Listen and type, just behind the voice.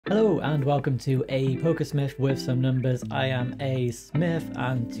Hello and welcome to a apokesmith with some numbers. I am a smith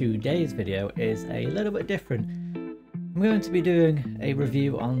and today's video is a little bit different. I'm going to be doing a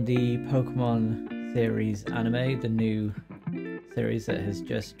review on the Pokemon series anime, the new series that has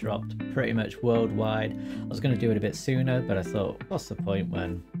just dropped pretty much worldwide. I was going to do it a bit sooner, but I thought, what's the point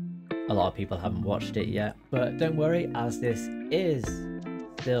when a lot of people haven't watched it yet? But don't worry, as this is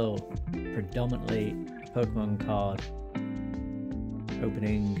still predominantly a Pokemon card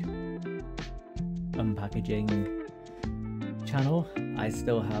opening, unpackaging channel, I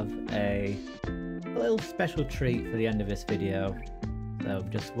still have a little special treat for the end of this video. So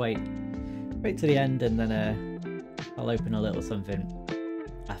just wait to the end, and then I'll open a little something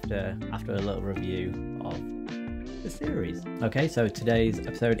after a little review of the series. Okay, so today's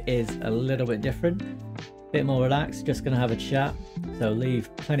episode is a little bit different, a bit more relaxed, just gonna have a chat. So leave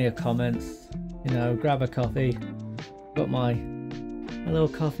plenty of comments, you know, grab a coffee. Got my little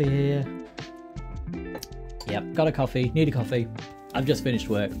coffee here. Yep, got a coffee, need a coffee. I've just finished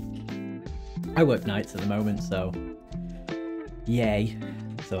work. I work nights at the moment, so yay.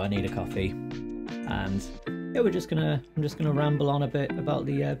 So I need a coffee. And yeah, I'm just gonna ramble on a bit about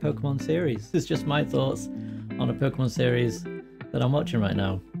the Pokemon series. This is just my thoughts on a Pokemon series that I'm watching right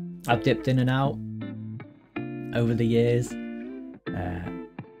now. I've dipped in and out over the years.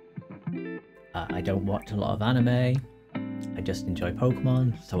 I don't watch a lot of anime. I just enjoy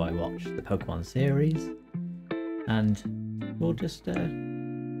Pokemon, so I watch the Pokemon series, and we'll just have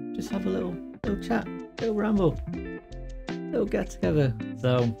a little chat, little ramble, little get together.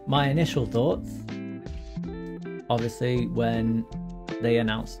 So my initial thoughts, obviously, when they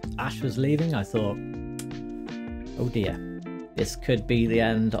announced Ash was leaving, I thought, oh dear, this could be the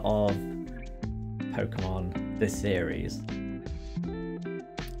end of Pokemon, this series.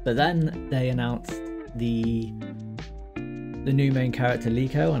 But then they announced the new main character,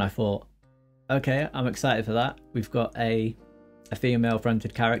 Liko, and I thought, okay, I'm excited for that. We've got a female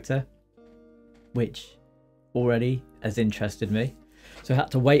fronted character, which already has interested me. So I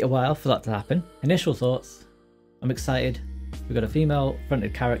had to wait a while for that to happen. Initial thoughts, I'm excited. We've got a female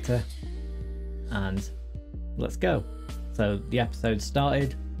fronted character, and let's go. So the episode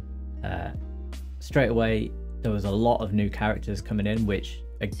started. Straight away, there was a lot of new characters coming in, which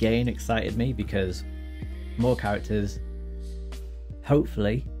again excited me because more characters,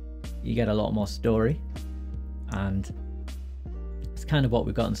 hopefully you get a lot more story, and it's kind of what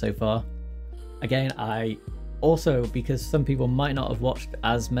we've gotten so far. Again, I also, because some people might not have watched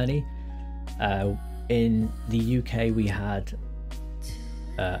as many, in the UK we had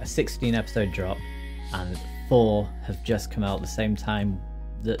a 16 episode drop, and 4 have just come out the same time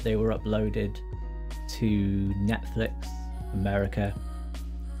that they were uploaded to Netflix America.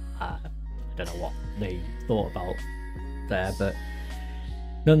 I don't know what they thought about there, but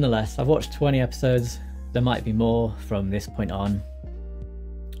nonetheless, I've watched 20 episodes. There might be more from this point on.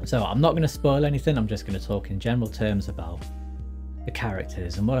 So I'm not going to spoil anything. I'm just going to talk in general terms about the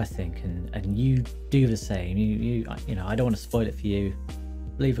characters and what I think, and you do the same. You know, I don't want to spoil it for you.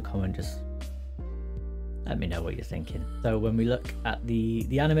 Leave a comment, just let me know what you're thinking. So when we look at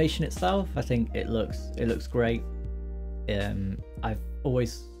the animation itself, I think it looks great. I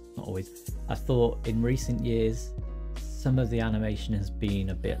thought in recent years some of the animation has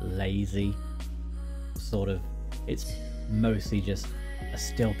been a bit lazy. Sort of, it's mostly just a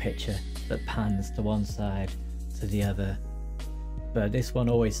still picture that pans to one side to the other, but this one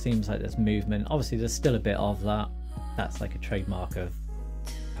always seems like there's movement. Obviously there's still a bit of that, that's like a trademark of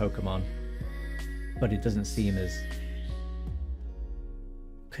Pokemon, but it doesn't seem as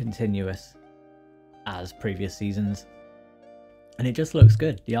continuous as previous seasons, and it just looks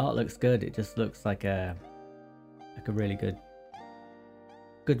good. The art looks good. It just looks like a really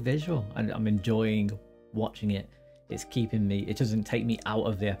good visual, and I'm enjoying watching it. It's keeping me, it doesn't take me out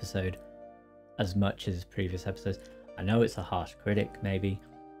of the episode as much as previous episodes. I know it's a harsh critic, maybe.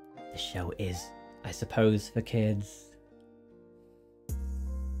 The show is, I suppose, for kids.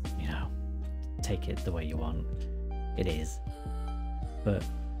 You know, take it the way you want. It is. But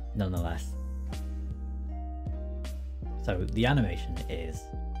nonetheless. So the animation is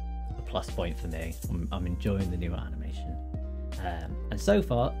a plus point for me. I'm enjoying the new animation. And so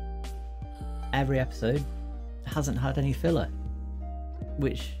far, every episode hasn't had any filler,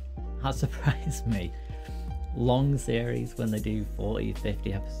 which has surprised me. Long series, when they do 40,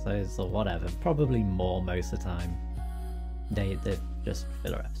 50 episodes or whatever, probably more most of the time, they're just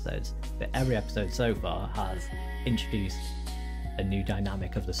filler episodes. But every episode so far has introduced a new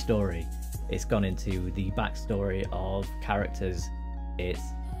dynamic of the story. It's gone into the backstory of characters. It's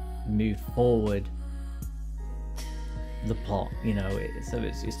moved forward the plot, you know, so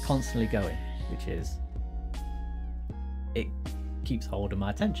it's constantly going, which is, it keeps holding my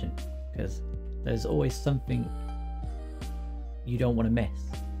attention because there's always something you don't want to miss.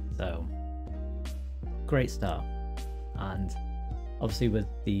 So great start. And obviously with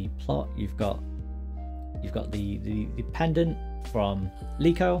the plot, you've got the pendant from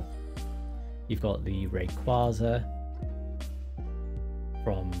Liko, you've got the Rayquaza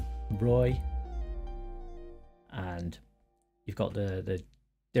from Roy, and you've got the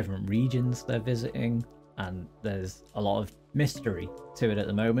different regions they're visiting, and there's a lot of mystery to it at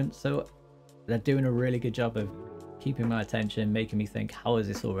the moment, so they're doing a really good job of keeping my attention, making me think, how is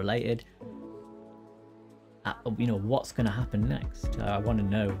this all related? You know, what's going to happen next? I want to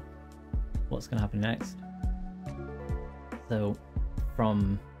know what's going to happen next. So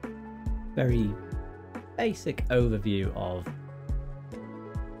from very basic overview of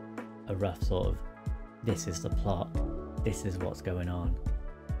a rough sort of, this is the plot, this is what's going on,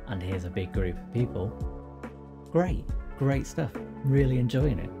 and here's a big group of people. Great stuff. Really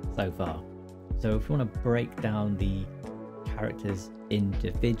enjoying it so far. So if you want to break down the characters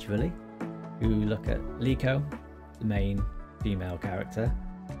individually, we look at Liko, the main female character.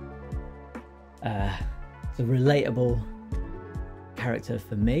 It's a relatable character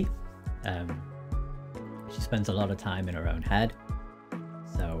for me. She spends a lot of time in her own head,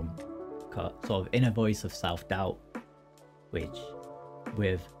 so got sort of inner voice of self-doubt, which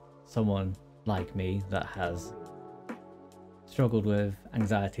with someone like me that has struggled with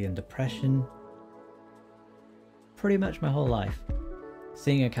anxiety and depression pretty much my whole life,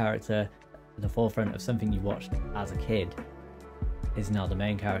 seeing a character at the forefront of something you watched as a kid is now the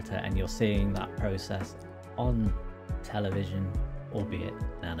main character, and you're seeing that process on television, albeit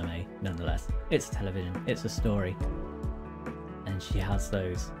an anime nonetheless. It's television, it's a story, and she has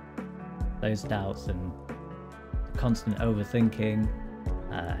those doubts and constant overthinking.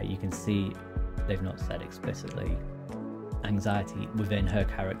 You can see they've not said explicitly anxiety within her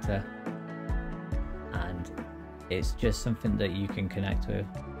character, and it's just something that you can connect with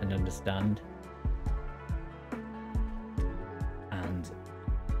and understand, and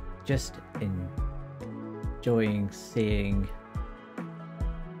just enjoying seeing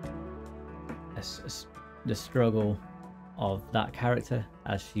the struggle of that character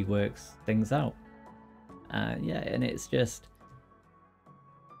as she works things out. Yeah, and it's just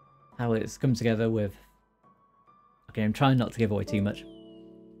how it's come together with, okay, I'm trying not to give away too much.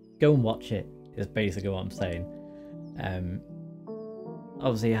 Go and watch it is basically what I'm saying.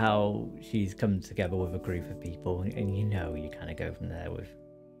 Obviously how she's come together with a group of people, and you know, you kind of go from there with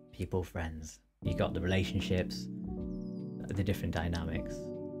people, friends. You got the relationships, the different dynamics,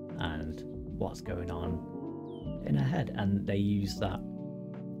 and what's going on in her head, and they use that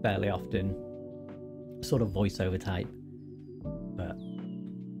fairly often, sort of voiceover type, but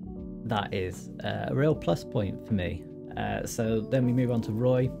that is a real plus point for me. So then we move on to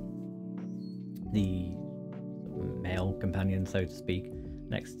Roy, the male companion, so to speak,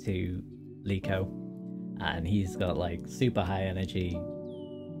 next to Liko, and he's got like super high energy.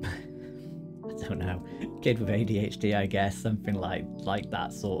 I don't know, kid with ADHD, I guess, something like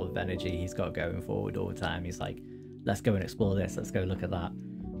that sort of energy he's got going forward all the time. He's like, let's go and explore this, let's go look at that.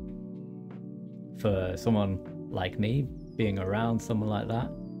 For someone like me, being around someone like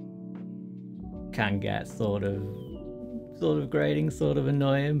that can get sort of grating, sort of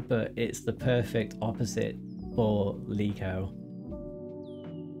annoying, but it's the perfect opposite for Liko.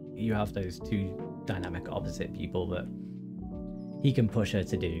 You have those two dynamic opposite people that he can push her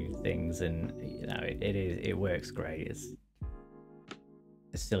to do things, and you know, it works great. It's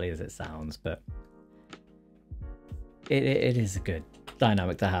as silly as it sounds, but it is a good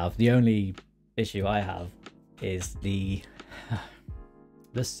dynamic to have. The only issue I have is the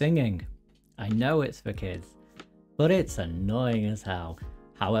singing. I know it's for kids, but it's annoying as hell.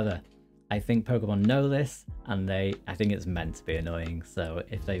 However, I think Pokemon know this, and I think it's meant to be annoying. So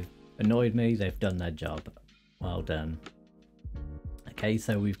if they've annoyed me, they've done their job. Well done. Okay,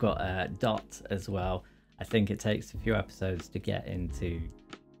 so we've got Dot as well. I think it takes a few episodes to get into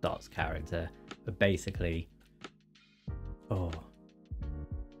Dot's character, but basically,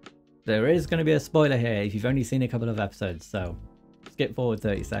 there is going to be a spoiler here if you've only seen a couple of episodes, so skip forward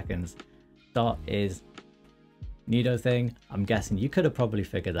 30 seconds. Dot is Nido thing. I'm guessing you could have probably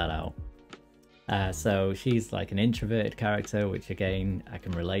figured that out. So she's like an introverted character, which again I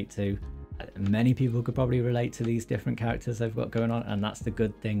can relate to. Many people could probably relate to these different characters they've got going on, and that's the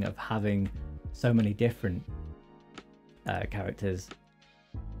good thing of having so many different characters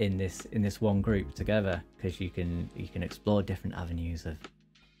in this one group together, because you can explore different avenues of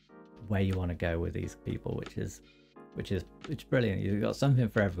where you want to go with these people, which is which is brilliant. You've got something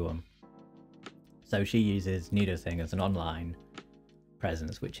for everyone. So she uses Nidothing as an online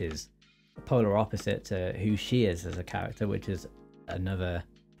presence, which is the polar opposite to who she is as a character, which is another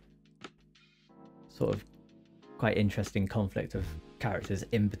sort of quite interesting conflict of characters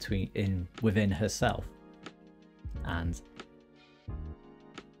within herself. And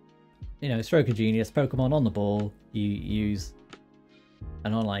you know, stroke of genius, Pokemon on the ball. You use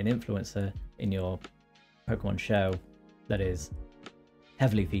an online influencer in your Pokemon show that is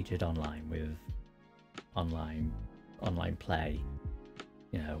heavily featured online with online play.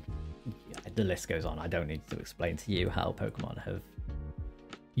 You know, the list goes on. I don't need to explain to you how Pokemon have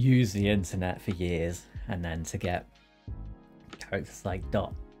used the internet for years, and then to get characters like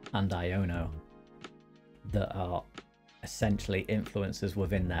Dot and Iono that are essentially influencers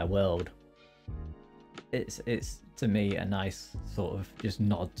within their world. It's to me a nice sort of just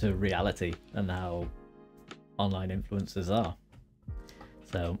nod to reality and how online influencers are.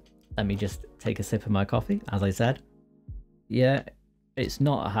 So let me just take a sip of my coffee. As I said, yeah, it's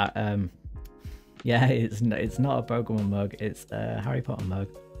not a it's not a Pokemon mug, it's a Harry Potter mug,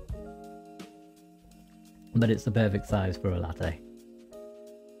 but it's the perfect size for a latte.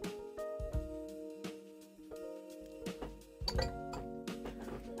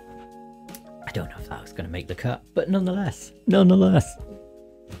 I don't know if that was going to make the cut, but nonetheless, let's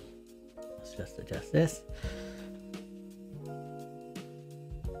just adjust this.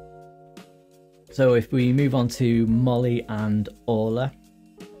 So if we move on to Molly and Orla,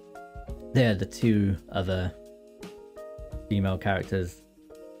 they're the two other female characters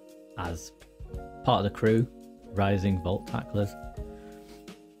as part of the crew, Rising Vault Tacklers.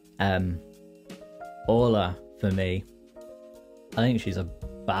 Orla, for me, I think she's a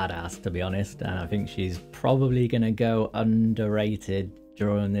badass, to be honest, and I think she's probably going to go underrated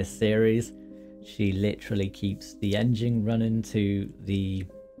during this series. She literally keeps the engine running to the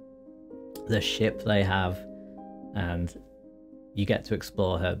ship they have, and you get to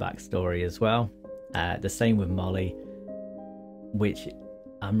explore her backstory as well. The same with Molly, which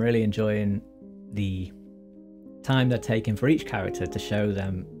I'm really enjoying the time they're taking for each character to show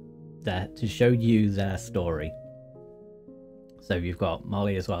you their story. So you've got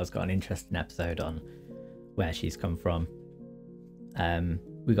Molly as well, has got an interesting episode on where she's come from.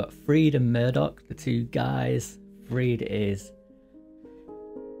 We've got Friede and Murdock, the two guys. Friede is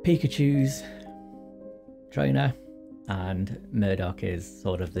Pikachu's trainer, and Murdock is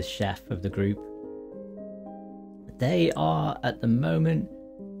sort of the chef of the group. They are at the moment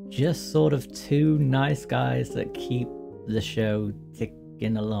just sort of two nice guys that keep the show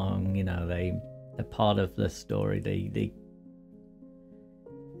ticking along. You know, they're part of the story. They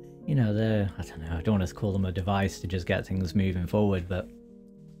you know, I don't know, I don't want to call them a device to just get things moving forward, but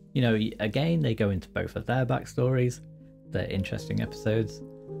you know, again, they go into both of their backstories. They're interesting episodes.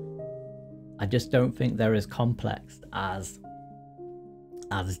 I just don't think they're as complex as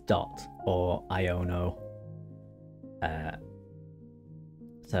Dot or Iono.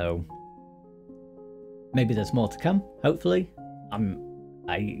 So maybe there's more to come, hopefully.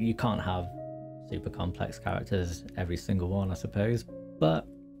 You can't have super complex characters, every single one, I suppose, but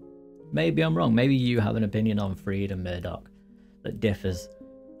maybe I'm wrong. Maybe you have an opinion on Friede and Murdock that differs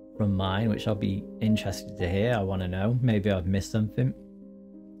from mine, which I'll be interested to hear. I want to know. Maybe I've missed something.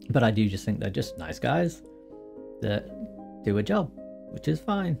 But I do just think they're just nice guys that do a job, which is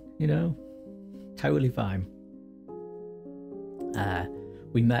fine, you know, totally fine.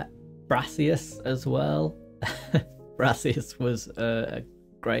 We met Brassius as well. Brassius was a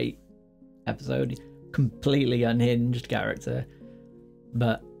great episode, completely unhinged character,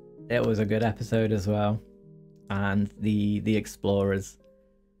 but it was a good episode as well. And the explorers,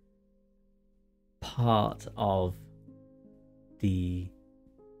 part of the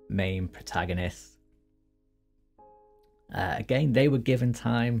main protagonists, again, they were given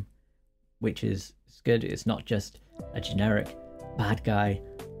time, which is good. It's not just a generic bad guy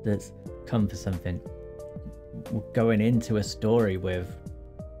that's come for something. We're going into a story with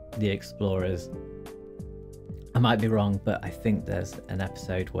the explorers. I might be wrong, but I think there's an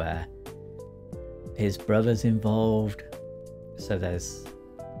episode where his brother's involved, so there's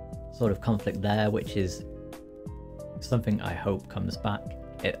sort of conflict there, which is something I hope comes back.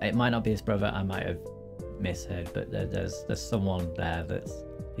 It might not be his brother, I might have misheard, but there's someone there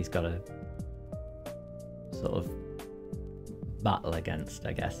he's got to sort of battle against,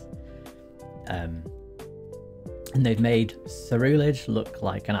 I guess. And they've made Cerulege look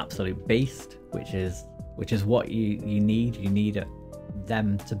like an absolute beast, which is what you need. You need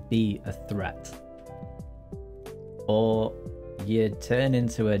them to be a threat, or you turn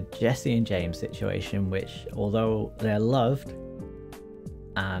into a Jesse and James situation, which, although they're loved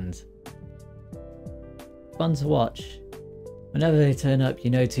and fun to watch, whenever they turn up, you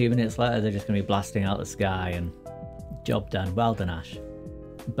know 2 minutes later they're just going to be blasting out the sky and job done. Well done, Ash.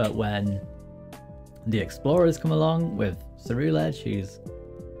 But when the explorers come along with Ceruledge, who's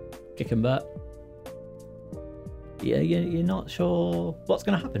kicking butt, yeah, you're not sure what's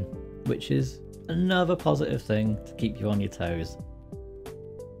going to happen, which is another positive thing to keep you on your toes.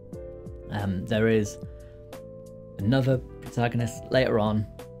 There is another protagonist later on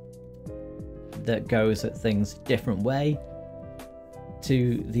that goes at things different way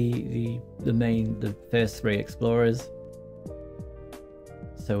to the first 3 explorers.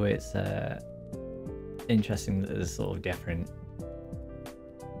 So it's interesting that there's sort of different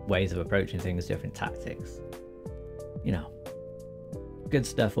ways of approaching things, different tactics. You know, good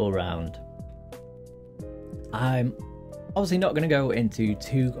stuff all round. I'm obviously not going to go into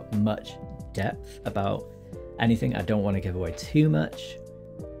too much depth about anything. I don't want to give away too much.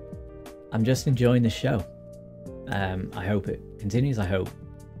 I'm just enjoying the show. I hope it continues. I hope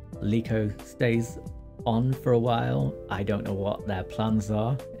Liko stays on for a while. I don't know what their plans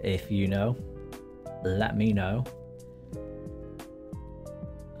are. If you know, let me know.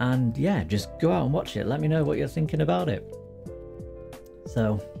 And yeah, just go out and watch it. Let me know what you're thinking about it.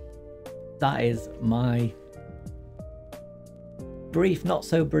 So that is my brief, not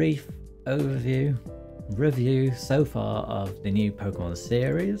so brief review so far of the new Pokemon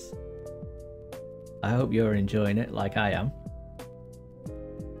series. I hope you're enjoying it like I am.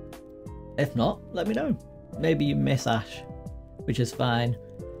 If not, let me know. Maybe you miss Ash, which is fine.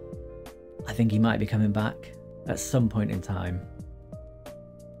 I think he might be coming back at some point in time.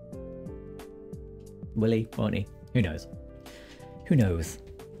 Will he? Won't he? Who knows? Who knows?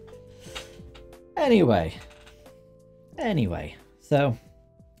 Anyway, so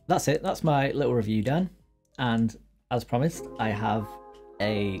that's it. That's my little review done. And as promised, I have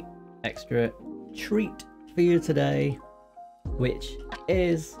a extra treat for you today, which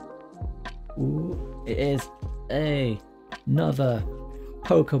is another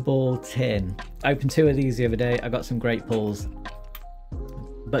Pokeball tin. I opened 2 of these the other day. I got some great pulls,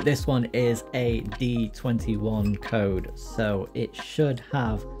 but this one is a D21 code, so it should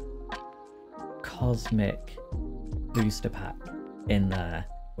have Cosmic Booster Pack in there,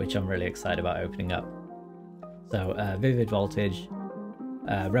 which I'm really excited about opening up. So Vivid Voltage,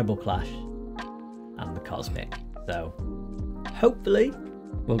 Rebel Clash, and the Cosmic. So hopefully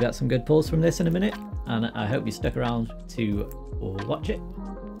we'll get some good pulls from this in a minute, and I hope you stuck around to watch it,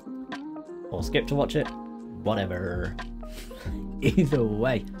 or skip to watch it, whatever. Either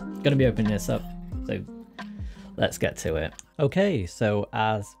way, gonna be opening this up, so let's get to it. Okay, so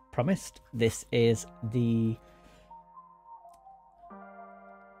as promised, this is the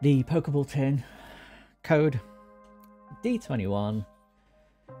Pokeball tin code D21.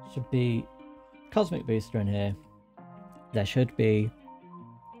 Should be Cosmic Booster in here. There should be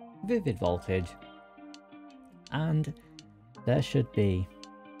Vivid Voltage, and there should be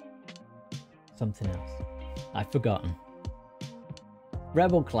something else I've forgotten.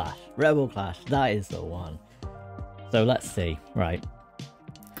 Rebel Clash, that is the one. So let's see. Right,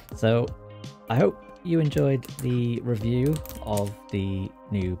 so I hope you enjoyed the review of the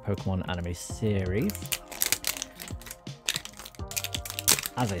new Pokemon anime series.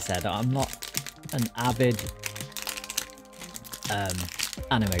 As I said, I'm not an avid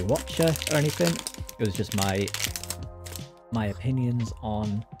anime watcher or anything. It was just my opinions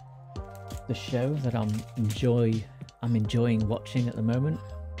on the show that I'm enjoying watching at the moment.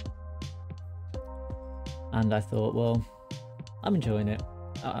 And I thought, well, I'm enjoying it.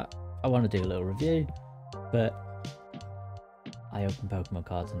 I want to do a little review, but I open Pokemon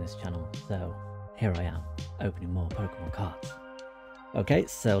cards on this channel, so here I am, opening more Pokemon cards. Okay,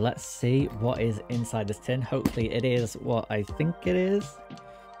 so let's see what is inside this tin. Hopefully it is what I think it is.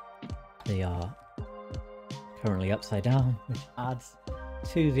 They are currently upside down, which adds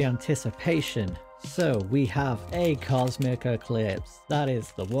to the anticipation. So we have a Cosmic Eclipse, that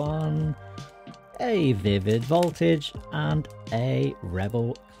is the one, a Vivid Voltage, and a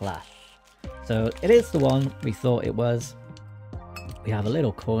Rebel Clash. So it is the one we thought it was. We have a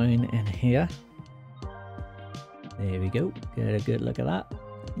little coin in here. There we go, get a good look at that.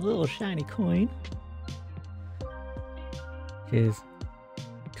 A little shiny coin. Which is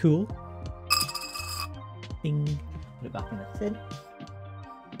cool. Ding. Put it back in the tin.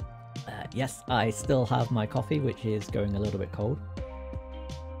 Yes, I still have my coffee, which is going a little bit cold.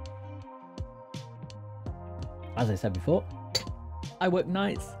 As I said before, I work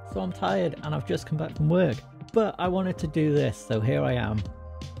nights, so I'm tired, and I've just come back from work. but I wanted to do this, so here I am.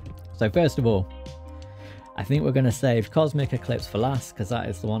 So first of all, I think we're going to save Cosmic Eclipse for last, because that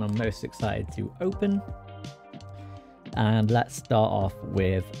is the one I'm most excited to open. And let's start off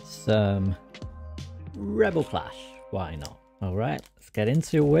with some Rebel Clash. Why not? Alright, let's get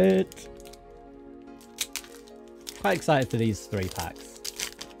into it. Quite excited for these 3 packs.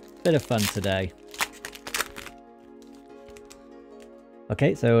 Bit of fun today.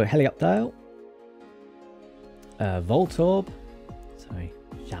 Okay, so Helioptile. Voltorb. Sorry,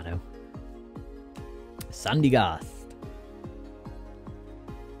 Shadow. Sandygast.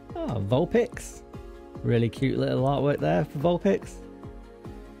 Oh, Vulpix. Really cute little artwork there for Vulpix.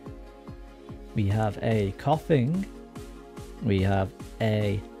 We have a Coughing. We have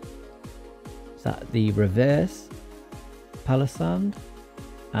a... Is that the reverse? Palisand.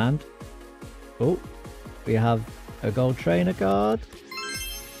 And... Oh, we have a Gold Trainer card.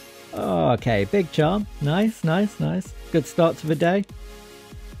 Oh, okay, Big Charm. Nice, nice, nice. Good start to the day.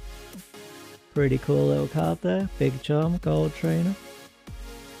 Pretty cool little card there. Big Charm, Gold Trainer.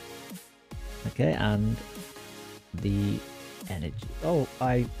 Okay, and the energy. Oh,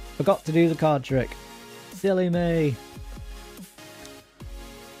 I forgot to do the card trick. Silly me.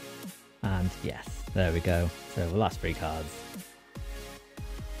 And yes, there we go. So the last 3 cards.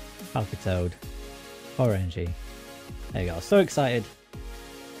 Palpitoad, Orangey. There you go. So excited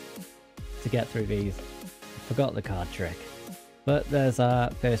to get through these. Forgot the card trick. But there's our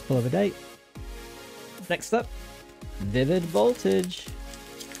first pull of the day. Next up, Vivid Voltage.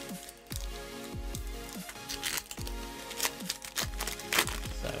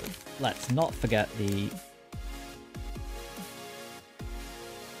 So let's not forget the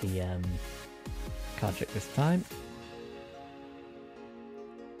card trick this time.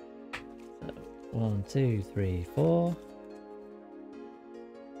 So 1, 2, 3, 4.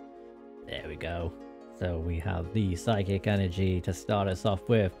 There we go. So we have the Psychic Energy to start us off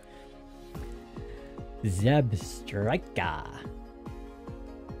with. Zebstrika.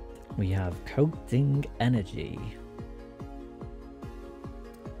 We have Coating Energy.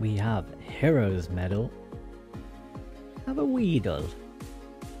 We have Heroes Medal. Have a Weedle.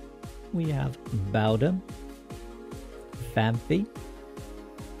 We have Bowdem. Phanpy.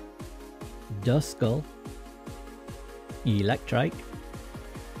 Duskull. Electrike.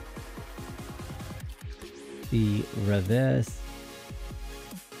 The reverse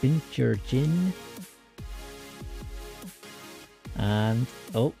Pincherchin. And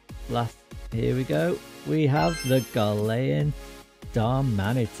oh, last, here we go. We have the Galean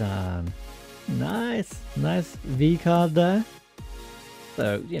Darmanitan. Nice, nice V card there.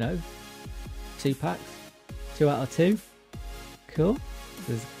 So, you know, 2 packs, 2 out of 2. Cool.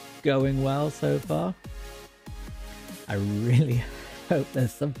 This is going well so far. I really hope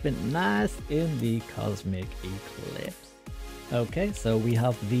there's something nice in the Cosmic Eclipse. Okay, so we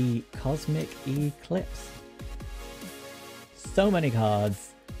have the Cosmic Eclipse. So many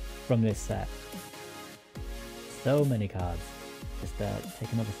cards from this set. So many cards. Just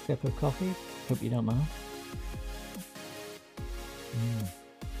take another sip of coffee. Hope you don't mind.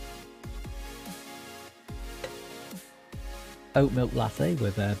 Oat milk latte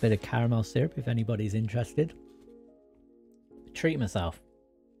with a bit of caramel syrup if anybody's interested. Treat myself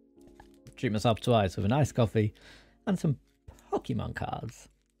twice with a nice coffee and some Pokemon cards.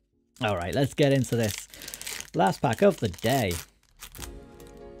 Alright, let's get into this last pack of the day.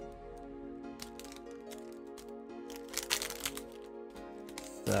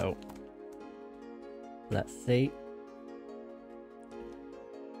 So, let's see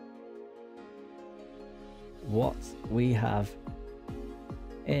what we have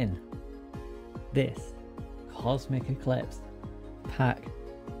in this Cosmic Eclipse pack.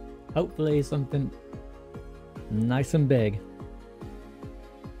 Hopefully something nice and big.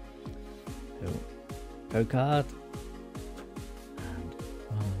 Go card. And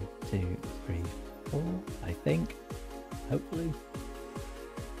 1, 2, 3, 4, I think. Hopefully.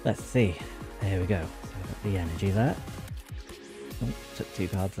 Let's see. There we go. So I've got the energy there. Oh, took 2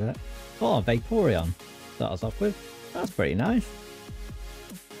 cards there. Oh, Vaporeon. Start us off with. That's pretty nice.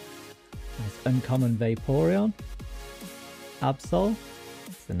 Nice uncommon Vaporeon. Absol.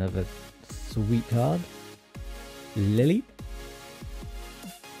 It's another sweet card. Lily.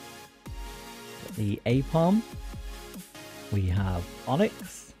 The Apom. We have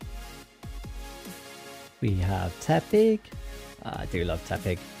Onyx. We have Tepig. I do love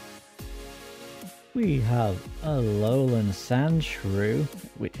Tepig. We have a Alolan Sandshrew,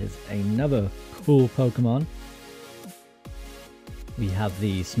 which is another cool Pokemon. We have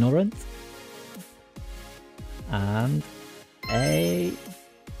the Snorunt. And a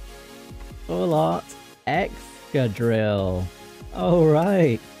Orla. Excadrill. All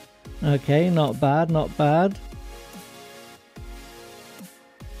right. Okay, not bad, not bad.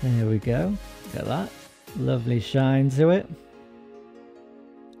 There we go. Look at that. Lovely shine to it.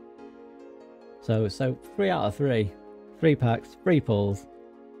 So 3 out of 3. 3 packs, 3 pulls.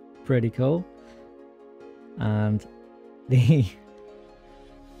 Pretty cool. And the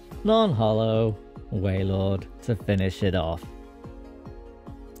non-hollow Wailord to finish it off.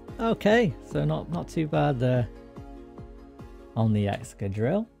 Okay, so not too bad there on the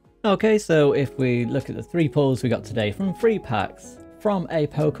Excadrill. Okay, so if we look at the 3 pulls we got today from 3 packs from a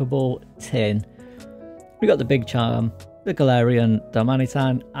Pokeball tin, we got the Big Charm, the Galarian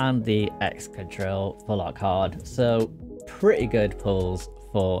Darmanitan, and the Excadrill full art card. So pretty good pulls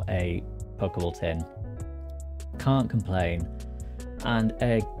for a Pokeball tin. Can't complain. And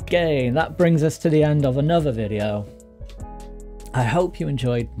again, that brings us to the end of another video. I hope you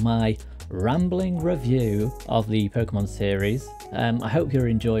enjoyed my rambling review of the Pokemon series. I hope you're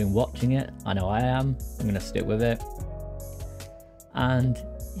enjoying watching it. I know I am. I'm going to stick with it. And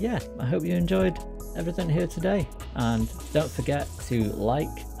yeah, I hope you enjoyed everything here today. And don't forget to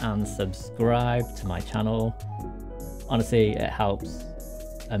like and subscribe to my channel. Honestly, it helps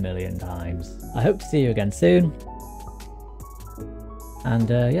a million times. I hope to see you again soon. And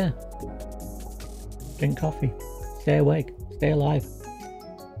yeah, drink coffee, stay awake, stay alive.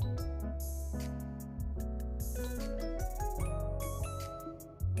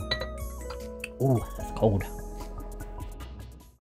 Ooh, that's cold.